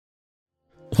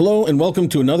Hello and welcome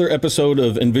to another episode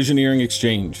of Envisioneering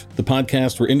Exchange, the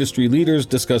podcast where industry leaders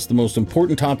discuss the most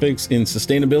important topics in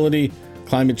sustainability,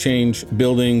 climate change,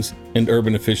 buildings, and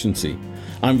urban efficiency.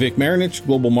 I'm Vic Marinich,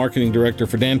 Global Marketing Director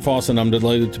for Danfoss, and I'm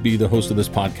delighted to be the host of this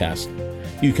podcast.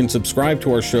 You can subscribe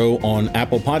to our show on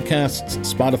Apple Podcasts,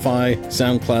 Spotify,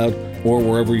 SoundCloud, or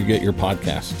wherever you get your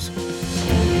podcasts.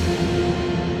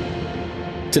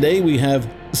 Today we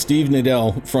have Steve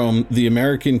Nadel from the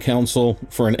American Council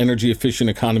for an Energy Efficient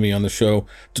Economy on the show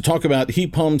to talk about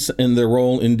heat pumps and their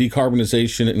role in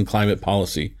decarbonization and climate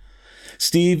policy.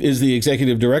 Steve is the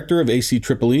executive director of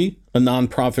ACEEE, a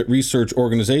nonprofit research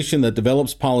organization that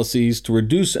develops policies to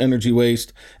reduce energy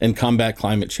waste and combat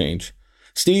climate change.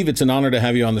 Steve, it's an honor to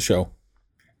have you on the show.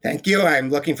 Thank you. I'm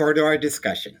looking forward to our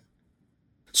discussion.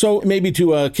 So maybe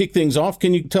to kick things off,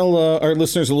 can you tell our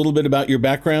listeners a little bit about your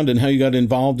background and how you got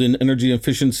involved in energy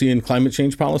efficiency and climate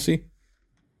change policy?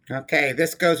 Okay,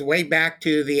 this goes way back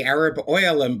to the Arab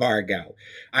oil embargo.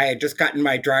 I had just gotten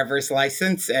my driver's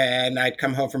license and I'd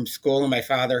come home from school and my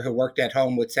father, who worked at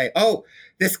home, would say, "Oh,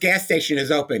 this gas station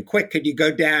is open. Quick, could you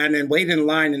go down and wait in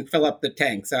line and fill up the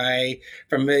tanks?"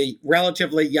 From a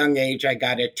relatively young age, I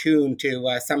got attuned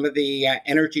to some of the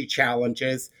energy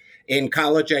challenges. In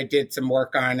college, I did some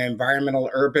work on environmental,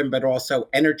 urban, but also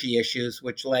energy issues,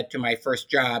 which led to my first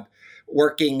job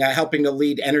working, helping to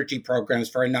lead energy programs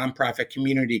for a nonprofit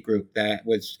community group that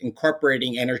was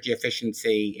incorporating energy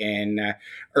efficiency in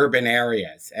urban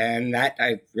areas. And that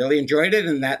I really enjoyed it.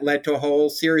 And that led to a whole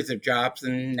series of jobs.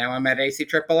 And now I'm at ACEEE.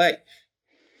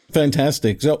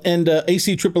 Fantastic. So, and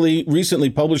ACEEE recently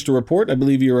published a report. I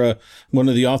believe you're one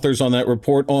of the authors on that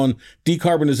report on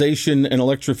decarbonization and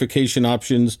electrification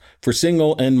options for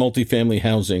single and multifamily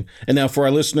housing. And now for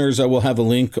our listeners, we'll have a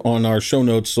link on our show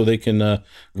notes so they can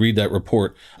read that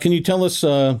report. Can you tell us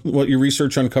what your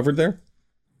research uncovered there?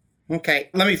 Okay,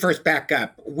 let me first back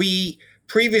up. We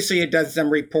previously had done some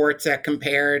reports that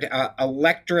compared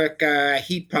electric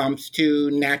heat pumps to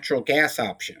natural gas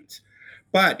options.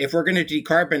 But if we're going to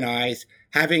decarbonize,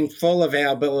 having full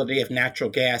availability of natural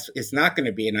gas is not going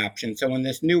to be an option. So in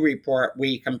this new report,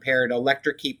 we compared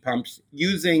electric heat pumps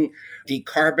using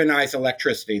decarbonized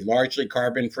electricity, largely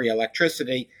carbon-free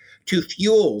electricity, to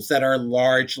fuels that are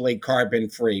largely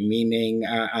carbon-free, meaning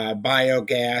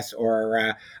biogas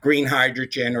or green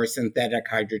hydrogen or synthetic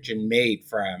hydrogen made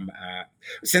from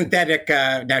synthetic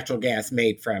natural gas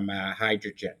made from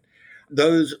hydrogen.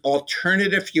 Those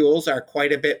alternative fuels are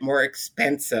quite a bit more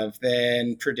expensive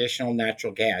than traditional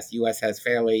natural gas. U.S. has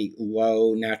fairly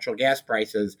low natural gas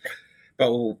prices,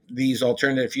 but these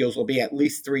alternative fuels will be at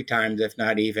least 3 times, if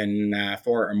not even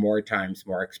 4 or more times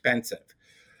more expensive.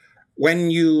 When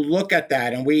you look at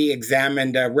that, and we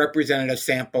examined a representative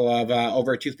sample of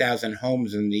over 2,000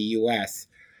 homes in the U.S.,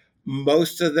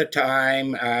 most of the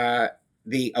time,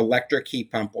 the electric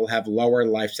heat pump will have lower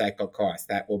life cycle costs.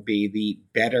 That will be the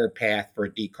better path for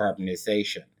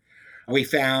decarbonization. We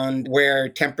found where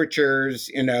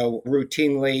temperatures,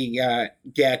 routinely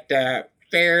get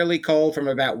fairly cold from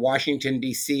about Washington,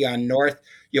 D.C. on north,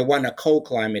 you'll want a cold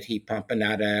climate heat pump and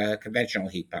not a conventional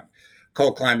heat pump.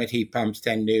 Cold climate heat pumps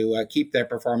tend to keep their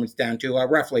performance down to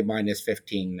roughly minus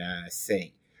 15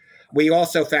 C. We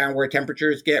also found where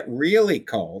temperatures get really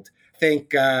cold,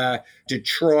 think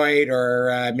Detroit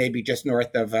or maybe just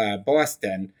north of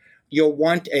Boston, you'll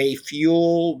want a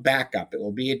fuel backup. It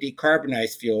will be a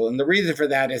decarbonized fuel. And the reason for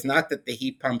that is not that the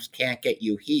heat pumps can't get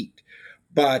you heat,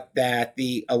 but that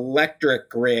the electric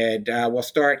grid will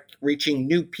start reaching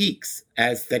new peaks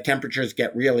as the temperatures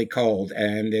get really cold.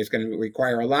 And there's going to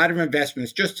require a lot of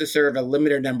investments just to serve a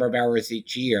limited number of hours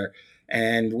each year.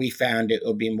 And we found it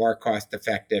will be more cost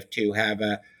effective to have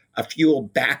a fuel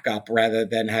backup rather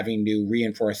than having to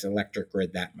reinforce the electric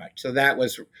grid that much. So that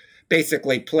was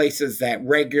basically places that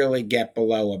regularly get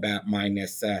below about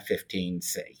minus 15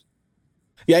 C.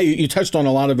 Yeah, you touched on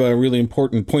a lot of really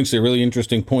important points there, really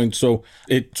interesting points. So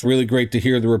it's really great to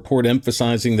hear the report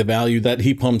emphasizing the value that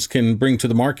heat pumps can bring to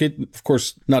the market. Of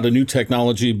course, not a new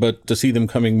technology, but to see them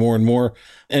coming more and more.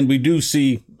 And we do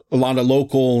see a lot of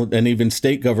local and even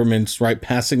state governments, right,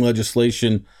 passing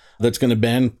legislation that's going to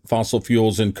ban fossil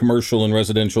fuels in commercial and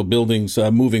residential buildings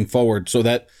moving forward. So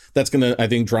that's going to, I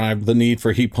think, drive the need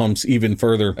for heat pumps even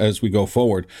further as we go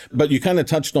forward. But you kind of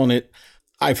touched on it.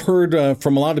 I've heard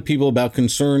from a lot of people about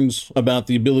concerns about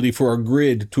the ability for our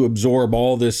grid to absorb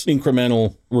all this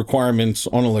incremental requirements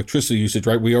on electricity usage,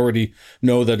 right? We already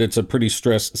know that it's a pretty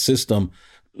stressed system.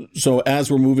 So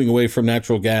as we're moving away from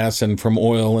natural gas and from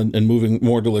oil and moving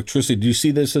more to electricity, do you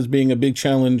see this as being a big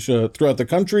challenge throughout the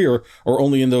country or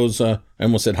only in those, I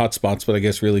almost said hot spots, but I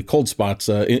guess really cold spots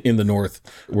in the north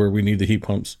where we need the heat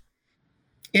pumps?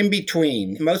 In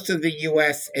between. Most of the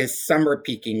US is summer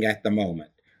peaking at the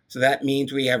moment. So that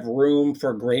means we have room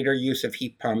for greater use of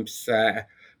heat pumps.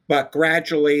 But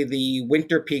gradually, the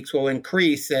winter peaks will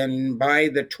increase. And by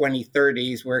the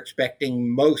 2030s, we're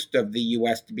expecting most of the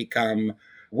US to become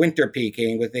winter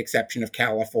peaking, with the exception of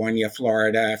California,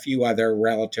 Florida, a few other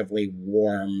relatively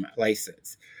warm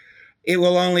places. It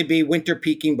will only be winter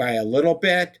peaking by a little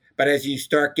bit, but as you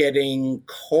start getting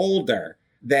colder,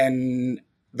 then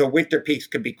the winter peaks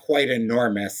could be quite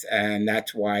enormous, and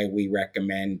that's why we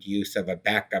recommend use of a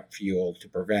backup fuel to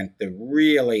prevent the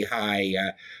really high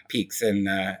peaks in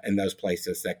those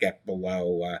places that get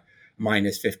below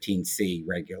minus 15°C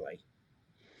regularly.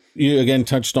 You again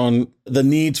touched on the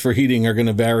needs for heating are going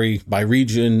to vary by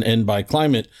region and by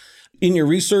climate. In your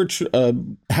research,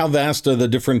 how vast are the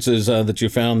differences that you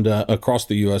found across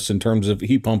the U.S. in terms of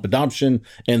heat pump adoption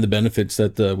and the benefits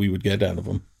that we would get out of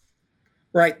them?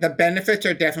 Right. The benefits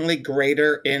are definitely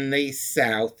greater in the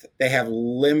South. They have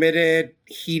limited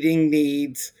heating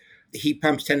needs. Heat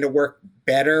pumps tend to work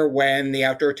better when the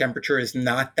outdoor temperature is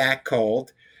not that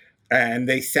cold. And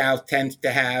the South tends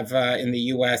to have, in the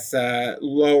U.S.,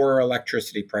 lower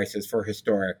electricity prices for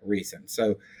historic reasons.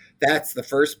 So that's the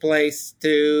first place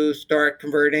to start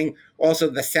converting. Also,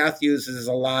 the South uses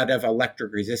a lot of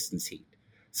electric resistance heat.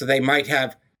 So they might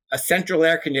have a central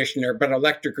air conditioner, but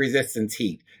electric resistance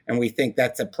heat. And we think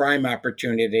that's a prime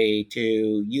opportunity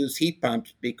to use heat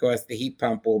pumps because the heat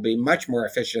pump will be much more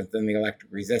efficient than the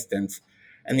electric resistance.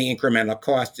 And the incremental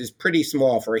cost is pretty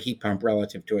small for a heat pump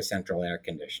relative to a central air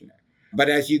conditioner. But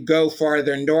as you go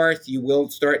farther north, you will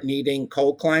start needing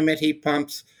cold climate heat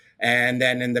pumps. And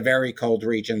then in the very cold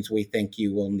regions, we think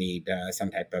you will need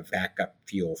some type of backup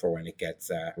fuel for when it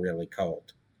gets really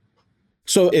cold.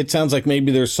 So it sounds like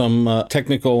maybe there's some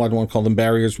technical, I don't want to call them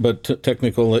barriers, but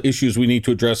technical issues we need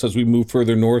to address as we move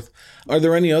further north. Are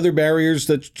there any other barriers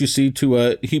that you see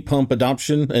to heat pump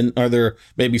adoption? And are there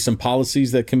maybe some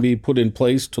policies that can be put in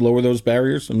place to lower those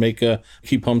barriers and make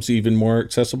heat pumps even more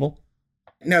accessible?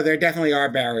 No, there definitely are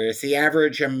barriers. The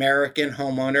average American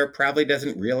homeowner probably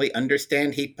doesn't really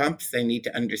understand heat pumps. They need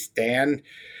to understand.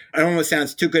 It almost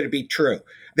sounds too good to be true.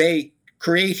 They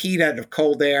create heat out of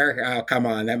cold air. Oh, come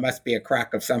on, that must be a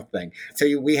crock of something.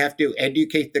 So we have to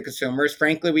educate the consumers.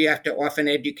 Frankly, we have to often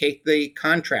educate the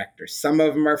contractors. Some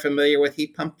of them are familiar with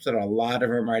heat pumps, but a lot of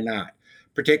them are not.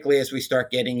 Particularly as we start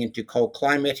getting into cold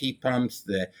climate heat pumps,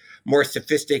 the more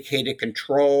sophisticated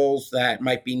controls that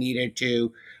might be needed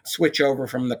to switch over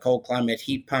from the cold climate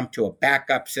heat pump to a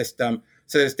backup system.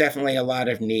 So there's definitely a lot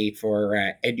of need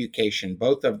for education,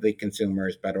 both of the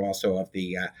consumers, but also of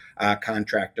the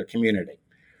contractor community.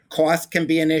 Cost can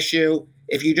be an issue.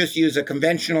 If you just use a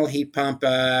conventional heat pump,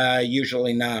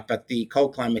 usually not, but the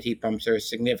cold climate heat pumps are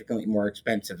significantly more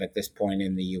expensive at this point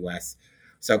in the U.S.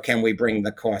 So can we bring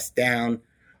the cost down?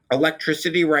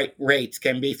 Electricity rates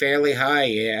can be fairly high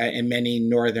in many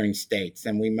northern states,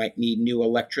 and we might need new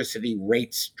electricity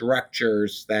rate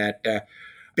structures that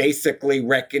basically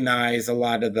recognize a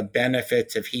lot of the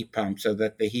benefits of heat pumps so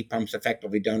that the heat pumps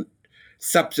effectively don't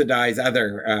subsidize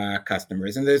other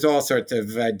customers. And there's all sorts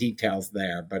of details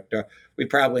there, but we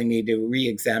probably need to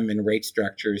re-examine rate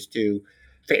structures to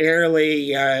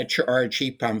fairly charge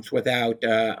heat pumps without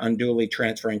unduly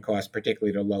transferring costs,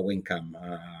 particularly to low-income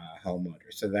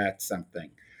homeowners. So that's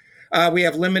something. We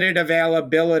have limited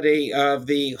availability of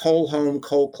the whole home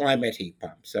cold climate heat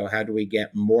pump. So how do we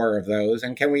get more of those?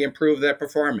 And can we improve their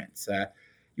performance?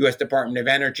 U.S. Department of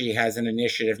Energy has an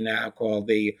initiative now called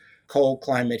the Cold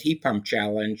Climate Heat Pump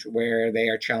Challenge, where they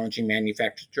are challenging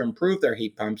manufacturers to improve their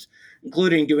heat pumps,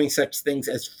 including doing such things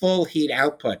as full heat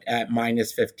output at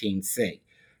minus 15°C.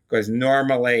 Because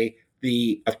normally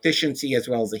the efficiency as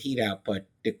well as the heat output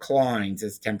declines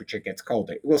as temperature gets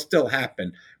colder. It will still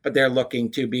happen, but they're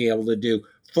looking to be able to do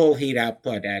full heat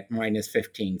output at minus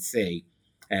 15°C.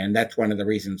 And that's one of the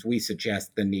reasons we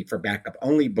suggest the need for backup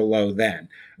only below then.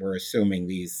 We're assuming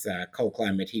these cold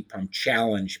climate heat pump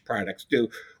challenge products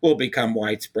will become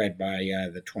widespread by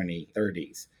the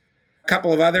 2030s. A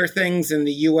couple of other things in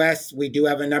the U.S., we do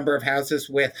have a number of houses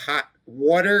with hot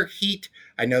water heat.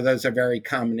 I know those are very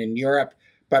common in Europe,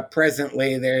 but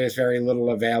presently there is very little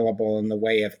available in the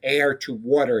way of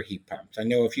air-to-water heat pumps. I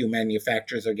know a few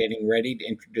manufacturers are getting ready to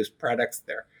introduce products.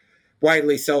 They're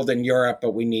widely sold in Europe,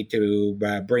 but we need to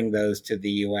bring those to the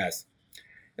U.S.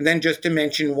 And then just to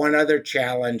mention one other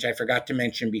challenge I forgot to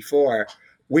mention before,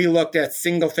 we looked at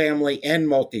single-family and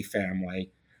multifamily.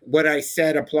 What I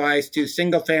said applies to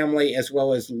single-family as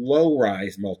well as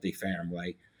low-rise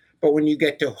multifamily. But when you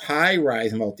get to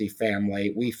high-rise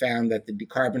multifamily, we found that the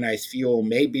decarbonized fuel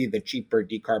may be the cheaper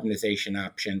decarbonization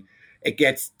option, It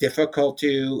gets difficult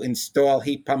to install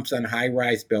heat pumps on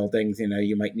high-rise buildings.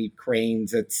 You might need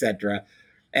cranes, etc.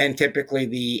 And typically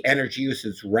the energy use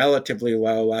is relatively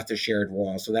low, lots of shared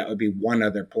walls. So that would be one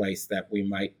other place that we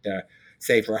might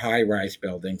say for high-rise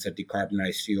buildings, a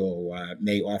decarbonized fuel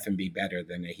may often be better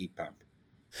than a heat pump.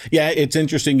 Yeah, it's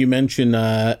interesting you mentioned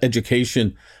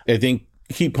education. I think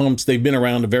heat pumps, they've been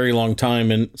around a very long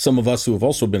time. And some of us who have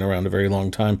also been around a very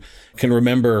long time can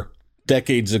remember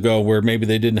decades ago where maybe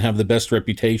they didn't have the best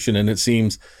reputation. And it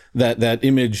seems that that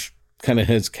image kind of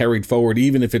has carried forward,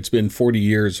 even if it's been 40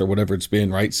 years or whatever it's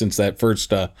been, right, since that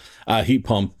first heat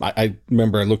pump. I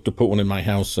remember I looked to put one in my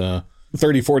house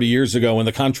 30, 40 years ago, and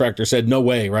the contractor said, no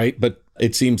way, right? But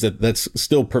it seems that that's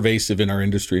still pervasive in our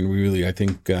industry. And we really, I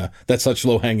think that's such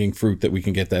low-hanging fruit that we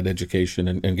can get that education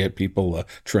and get people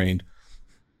trained.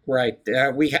 Right.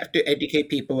 We have to educate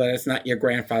people that it's not your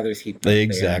grandfather's heat pump.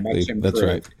 Exactly. That's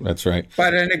right. That's right.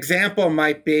 But an example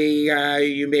might be,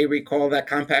 you may recall that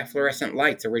compact fluorescent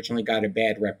lights originally got a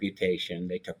bad reputation.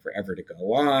 They took forever to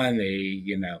go on. They,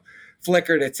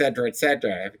 flickered, et cetera, et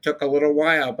cetera. It took a little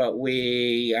while, but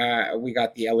we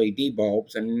got the LED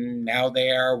bulbs, and now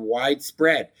they are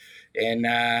widespread in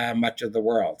much of the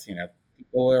world.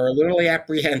 People are a little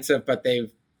apprehensive, but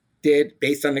they've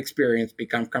based on experience,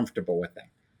 become comfortable with them.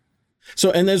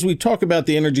 So, and as we talk about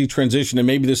the energy transition, and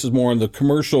maybe this is more on the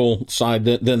commercial side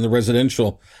than the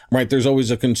residential, right? There's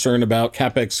always a concern about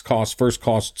CapEx costs, first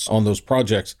costs on those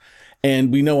projects.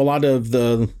 And we know a lot of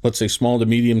the, let's say, small to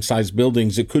medium-sized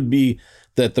buildings, it could be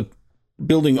that the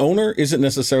building owner isn't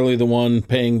necessarily the one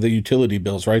paying the utility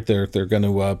bills, right? They're going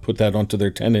to put that onto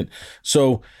their tenant.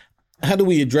 So how do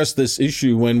we address this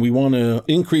issue when we want to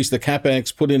increase the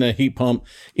CapEx, put in a heat pump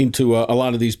into a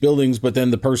lot of these buildings, but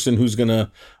then the person who's going to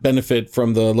benefit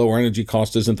from the lower energy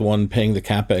cost isn't the one paying the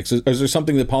CapEx? Is there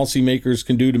something that policymakers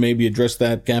can do to maybe address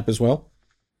that gap as well?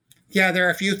 Yeah, there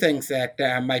are a few things that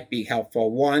might be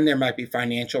helpful. One, there might be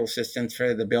financial assistance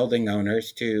for the building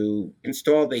owners to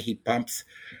install the heat pumps,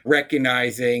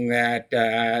 recognizing that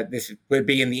this would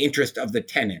be in the interest of the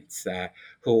tenants,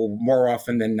 who more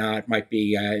often than not might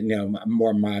be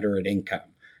more moderate income.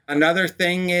 Another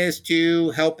thing is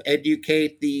to help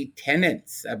educate the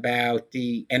tenants about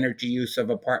the energy use of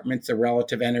apartments, the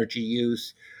relative energy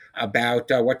use, about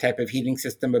what type of heating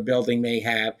system a building may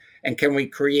have, and can we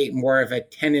create more of a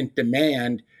tenant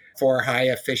demand for high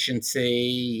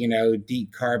efficiency,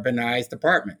 decarbonized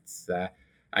apartments.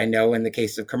 I know in the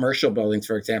case of commercial buildings,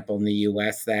 for example, in the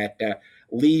U.S., that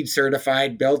LEED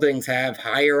certified buildings have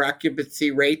higher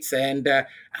occupancy rates and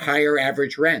higher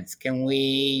average rents. Can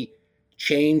we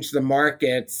change the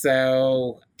market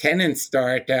so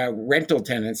rental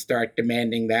tenants start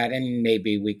demanding that, and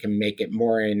maybe we can make it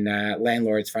more in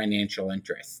landlords' financial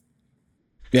interests?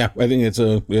 Yeah, I think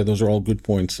those are all good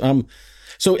points.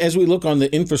 So as we look on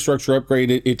the infrastructure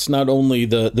upgrade, it's not only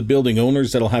the building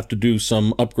owners that'll have to do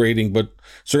some upgrading, but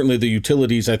certainly the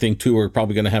utilities, I think, too, are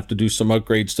probably going to have to do some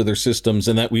upgrades to their systems.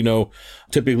 And that we know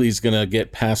typically is going to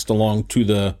get passed along to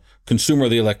the consumer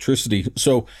of the electricity.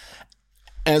 So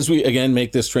as we, again,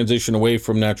 make this transition away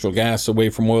from natural gas, away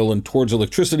from oil and towards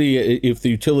electricity, if the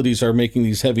utilities are making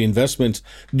these heavy investments,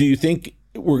 do you think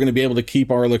we're going to be able to keep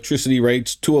our electricity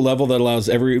rates to a level that allows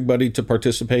everybody to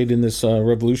participate in this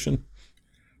revolution?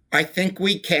 I think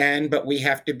we can, but we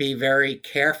have to be very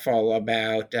careful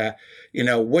about,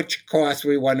 which costs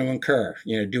we want to incur.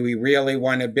 Do we really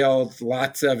want to build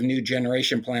lots of new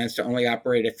generation plants to only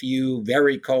operate a few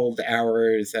very cold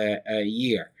hours a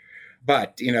year?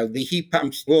 But, the heat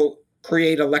pumps will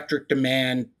create electric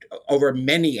demand over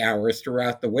many hours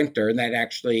throughout the winter. And that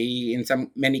actually, in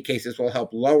many cases, will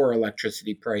help lower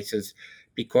electricity prices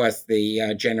because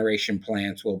the generation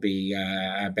plants will be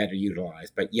better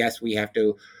utilized. But yes, we have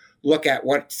to look at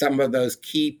what some of those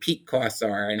key peak costs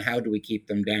are and how do we keep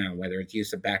them down, whether it's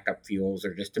use of backup fuels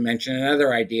or, just to mention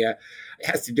another idea, it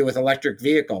has to do with electric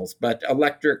vehicles. But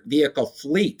electric vehicle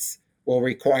fleets will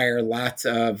require lots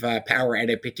of power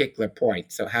at a particular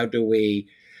point. So how do we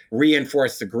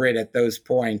reinforce the grid at those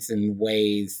points in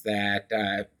ways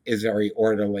that is very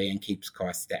orderly and keeps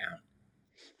costs down?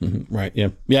 Mm-hmm. Right. Yeah.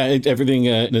 Yeah. Everything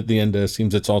at the end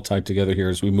seems it's all tied together here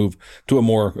as we move to a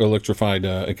more electrified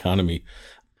economy.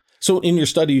 So in your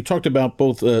study, you talked about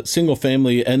both single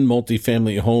family and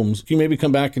multifamily homes. Can you maybe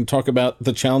come back and talk about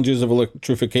the challenges of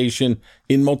electrification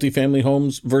in multifamily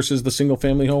homes versus the single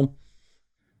family home?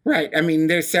 Right. I mean,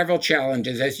 there's several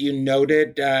challenges. As you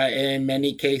noted, in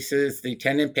many cases, the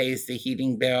tenant pays the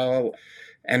heating bill,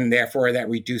 and therefore that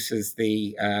reduces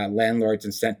the landlord's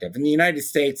incentive. In the United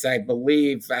States, I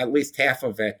believe at least half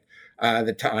of it,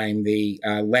 the time, the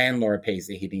landlord pays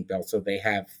the heating bill. So they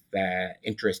have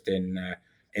interest in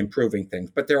improving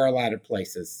things. But there are a lot of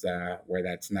places where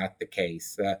that's not the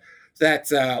case. So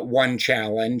that's one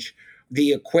challenge.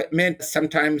 The equipment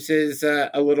sometimes is a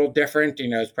little different.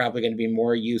 It's probably going to be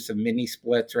more use of mini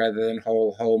splits rather than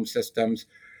whole home systems.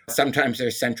 Sometimes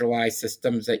there's centralized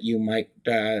systems that you might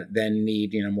then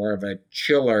need, more of a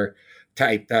chiller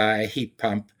type heat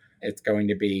pump. It's going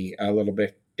to be a little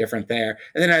bit different there.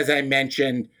 And then, as I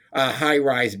mentioned,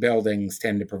 high-rise buildings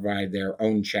tend to provide their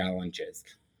own challenges.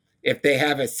 If they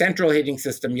have a central heating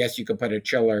system, yes, you could put a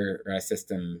chiller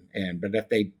system in. But if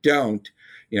they don't,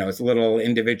 it's little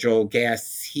individual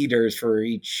gas heaters for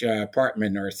each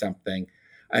apartment or something.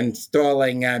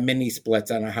 Installing mini splits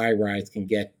on a high rise can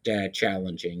get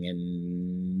challenging,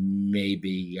 and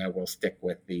maybe we'll stick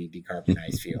with the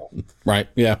decarbonized fuel. Right.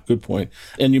 Yeah. Good point.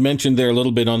 And you mentioned there a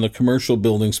little bit on the commercial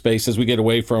building space as we get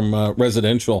away from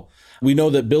residential. We know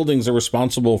that buildings are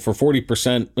responsible for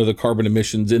 40% of the carbon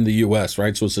emissions in the U.S.,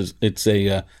 right? So it's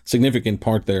a significant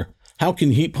part there. How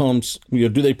can heat pumps, do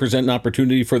they present an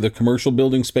opportunity for the commercial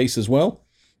building space as well?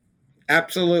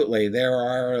 Absolutely. There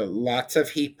are lots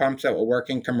of heat pumps that will work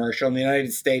in commercial. In the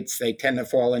United States, they tend to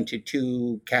fall into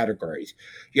two categories.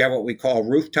 You have what we call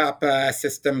rooftop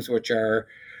systems, which are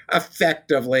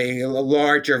effectively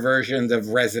larger versions of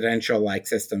residential-like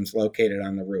systems located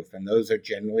on the roof. And those are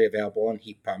generally available in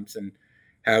heat pumps. And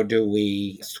how do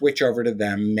we switch over to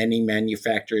them? Many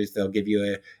manufacturers, they'll give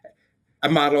you a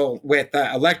model with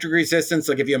electric resistance.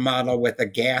 They'll give you a model with a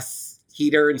gas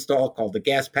heater installed called the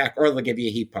gas pack, or they'll give you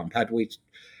a heat pump. How do we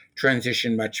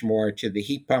transition much more to the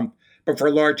heat pump? But for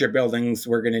larger buildings,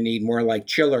 we're going to need more like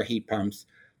chiller heat pumps.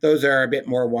 Those are a bit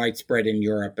more widespread in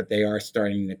Europe, but they are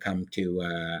starting to come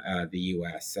to the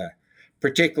U.S.,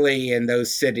 particularly in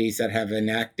those cities that have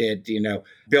enacted,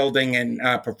 building and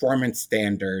performance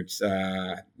standards,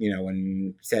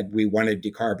 and said we want to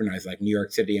decarbonize, like New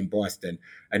York City and Boston.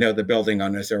 I know the building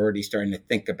owners are already starting to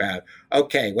think about,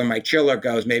 okay, when my chiller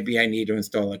goes, maybe I need to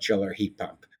install a chiller heat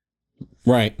pump.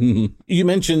 Right. Mm-hmm. You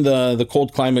mentioned the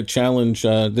cold climate challenge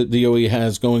that the DOE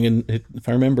has going in. If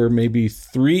I remember, maybe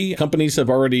 3 companies have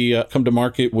already come to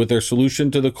market with their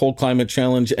solution to the cold climate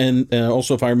challenge. And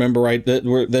also, if I remember right, that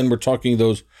we're talking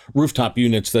those rooftop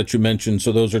units that you mentioned.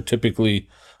 So those are typically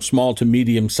small to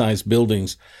medium sized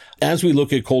buildings. As we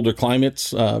look at colder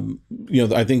climates,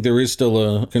 I think there is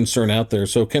still a concern out there.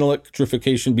 So can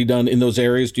electrification be done in those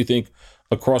areas, do you think,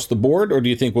 across the board, or do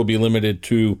you think we'll be limited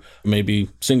to maybe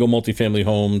single multifamily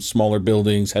homes, smaller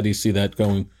buildings? How do you see that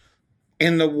going?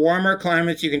 In the warmer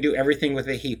climates, you can do everything with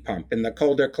a heat pump. In the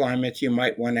colder climates, you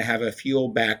might want to have a fuel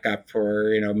backup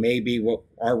for, maybe what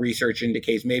our research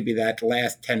indicates, maybe that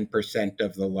last 10%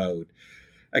 of the load.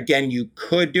 Again, you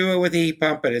could do it with a heat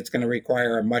pump, but it's going to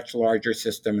require a much larger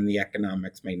system, and the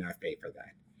economics may not pay for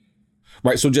that.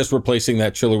 Right. So just replacing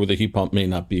that chiller with a heat pump may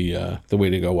not be the way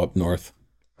to go up north.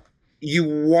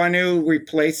 You want to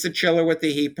replace the chiller with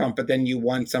the heat pump, but then you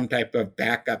want some type of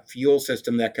backup fuel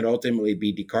system that could ultimately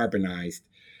be decarbonized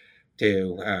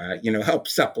to, help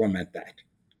supplement that.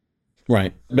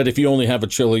 Right. But if you only have a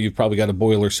chiller, you've probably got a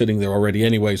boiler sitting there already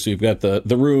anyway. So you've got the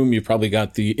room, you've probably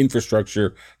got the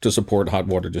infrastructure to support hot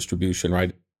water distribution,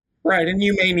 right? Right. And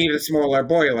you may need a smaller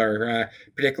boiler,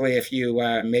 particularly if you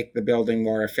make the building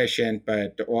more efficient,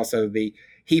 but also the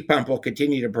heat pump will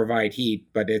continue to provide heat,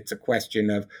 but it's a question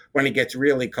of when it gets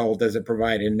really cold, does it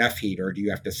provide enough heat, or do you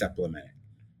have to supplement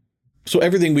it? So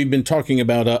everything we've been talking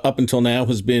about up until now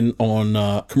has been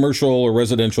on commercial or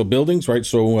residential buildings, right?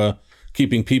 So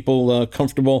keeping people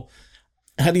comfortable.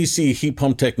 How do you see heat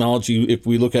pump technology if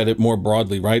we look at it more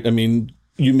broadly, right? I mean,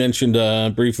 you mentioned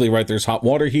briefly, right, there's hot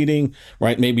water heating,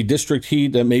 right? Maybe district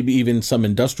heat, maybe even some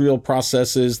industrial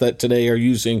processes that today are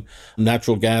using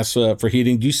natural gas for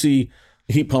heating. Do you see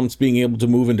heat pumps being able to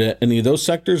move into any of those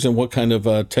sectors, and what kind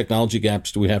of technology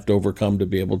gaps do we have to overcome to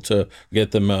be able to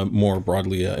get them more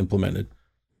broadly implemented?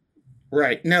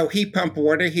 Right. No, heat pump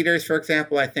water heaters, for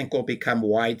example, I think will become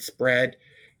widespread.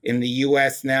 In the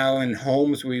U.S. now, in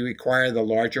homes, we require the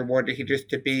larger water heaters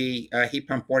to be heat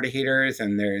pump water heaters,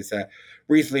 and there's a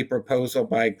recently proposal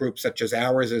by groups such as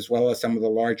ours, as well as some of the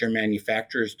larger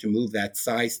manufacturers, to move that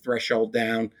size threshold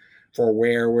down for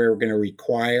where we're going to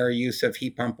require use of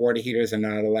heat pump water heaters and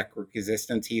not electric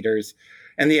resistance heaters.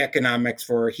 And the economics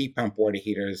for heat pump water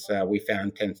heaters, we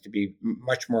found, tends to be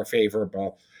much more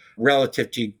favorable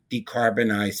relative to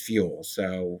decarbonized fuels.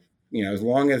 So, as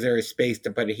long as there is space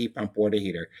to put a heat pump water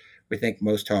heater, we think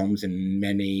most homes and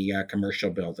many commercial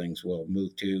buildings will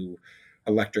move to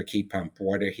electric heat pump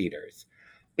water heaters.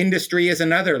 Industry is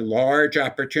another large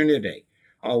opportunity.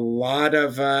 A lot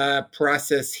of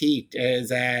process heat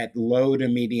is at low to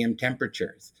medium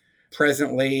temperatures.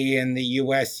 Presently in the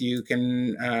U.S., you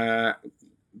can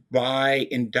buy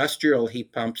industrial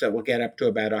heat pumps that will get up to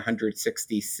about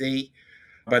 160 C,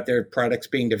 but there are products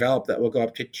being developed that will go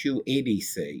up to 280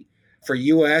 C. For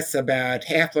U.S., about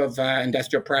half of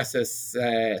industrial process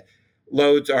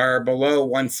loads are below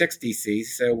 160 C,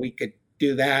 so we could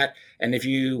do that. And if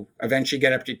you eventually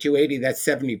get up to 280, that's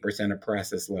 70% of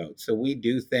process loads. So we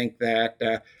do think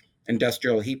that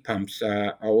industrial heat pumps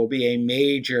will be a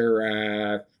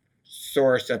major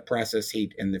source of process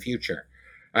heat in the future.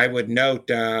 I would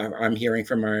note, I'm hearing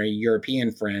from our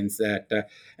European friends that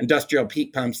industrial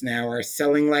heat pumps now are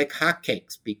selling like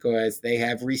hotcakes because they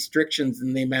have restrictions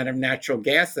in the amount of natural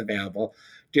gas available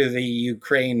due to the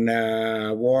Ukraine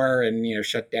war and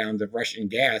shutdowns of Russian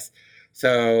gas.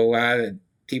 So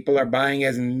people are buying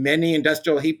as many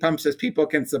industrial heat pumps as people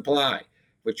can supply,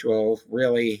 which will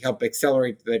really help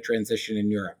accelerate the transition in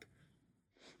Europe.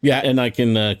 Yeah, and I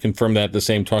can confirm that the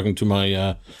same talking to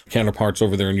my counterparts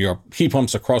over there in Europe. Heat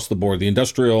pumps across the board, the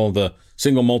industrial, the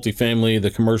single multifamily, the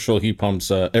commercial heat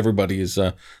pumps, everybody is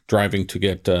driving to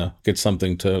get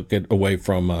something to get away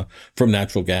from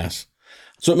natural gas.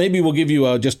 So maybe we'll give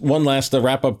you just one last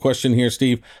wrap-up question here,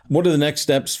 Steve. What are the next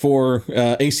steps for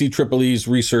ACEEE's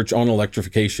research on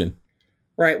electrification?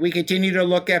 Right. We continue to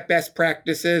look at best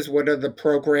practices. What are the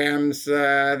programs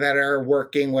that are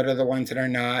working? What are the ones that are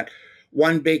not?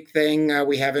 One big thing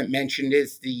we haven't mentioned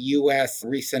is the U.S.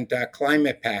 recent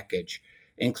climate package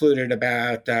included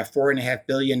about $4.5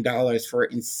 billion for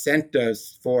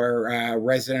incentives for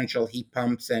residential heat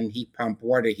pumps and heat pump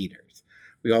water heaters.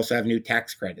 We also have new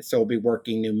tax credits. So we'll be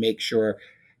working to make sure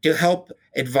to help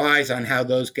advise on how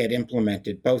those get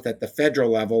implemented, both at the federal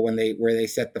level where they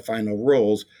set the final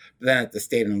rules, but then at the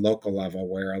state and local level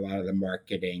where a lot of the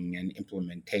marketing and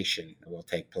implementation will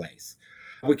take place.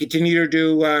 We continue to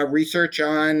do research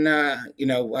on,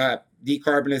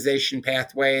 decarbonization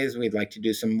pathways. We'd like to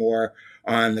do some more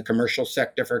on the commercial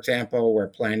sector, for example. We're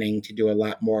planning to do a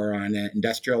lot more on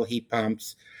industrial heat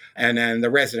pumps. And then the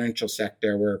residential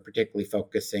sector, we're particularly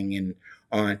focusing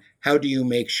on how do you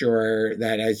make sure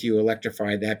that as you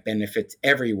electrify, that benefits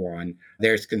everyone.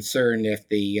 There's concern if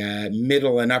the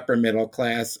middle and upper middle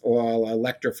class all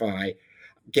electrify,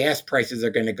 gas prices are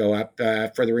going to go up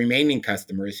for the remaining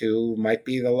customers who might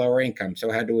be the lower income. So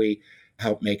how do we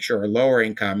help make sure lower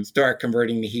income start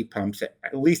converting to heat pumps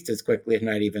at least as quickly, if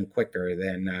not even quicker,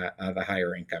 than the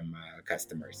higher income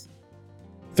customers?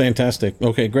 Fantastic.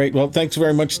 Okay, great. Well, thanks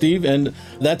very much, Steve. And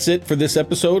that's it for this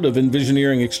episode of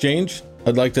Envisioneering Exchange.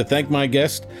 I'd like to thank my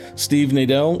guest, Steve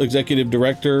Nadel, Executive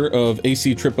Director of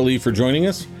ACEEE, for joining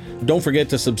us. Don't forget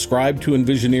to subscribe to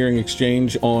Envisioneering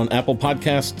Exchange on Apple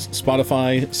Podcasts,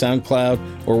 Spotify,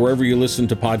 SoundCloud, or wherever you listen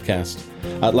to podcasts.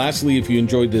 Lastly, if you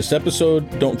enjoyed this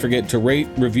episode, don't forget to rate,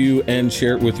 review, and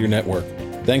share it with your network.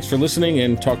 Thanks for listening,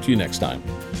 and talk to you next time.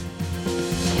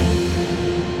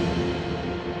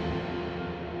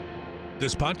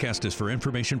 This podcast is for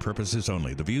information purposes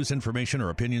only. The views, information,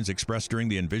 or opinions expressed during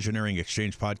the Envisioneering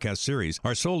Exchange podcast series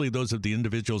are solely those of the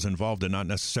individuals involved and not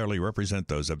necessarily represent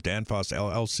those of Danfoss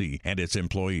LLC and its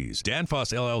employees.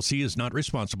 Danfoss LLC is not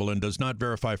responsible and does not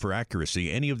verify for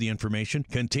accuracy any of the information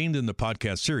contained in the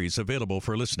podcast series available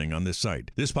for listening on this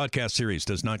site. This podcast series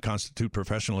does not constitute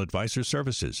professional advice or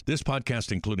services. This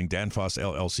podcast, including Danfoss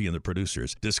LLC and the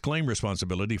producers, disclaim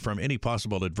responsibility from any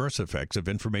possible adverse effects of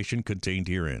information contained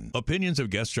herein. Opinions of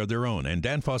guests are their own, and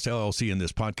Danfoss LLC in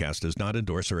this podcast does not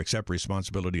endorse or accept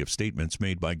responsibility of statements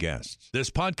made by guests. This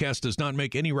podcast does not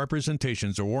make any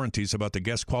representations or warranties about the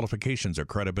guest qualifications or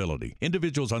credibility.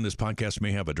 Individuals on this podcast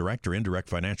may have a direct or indirect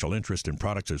financial interest in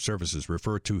products or services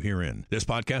referred to herein. This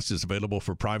podcast is available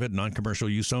for private, non-commercial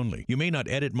use only. You may not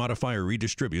edit, modify, or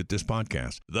redistribute this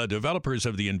podcast. The developers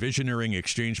of the Envisioneering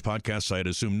Exchange podcast site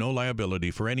assume no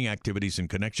liability for any activities in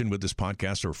connection with this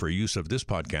podcast or for use of this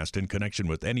podcast in connection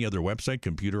with any other website,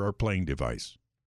 computer, or playing device.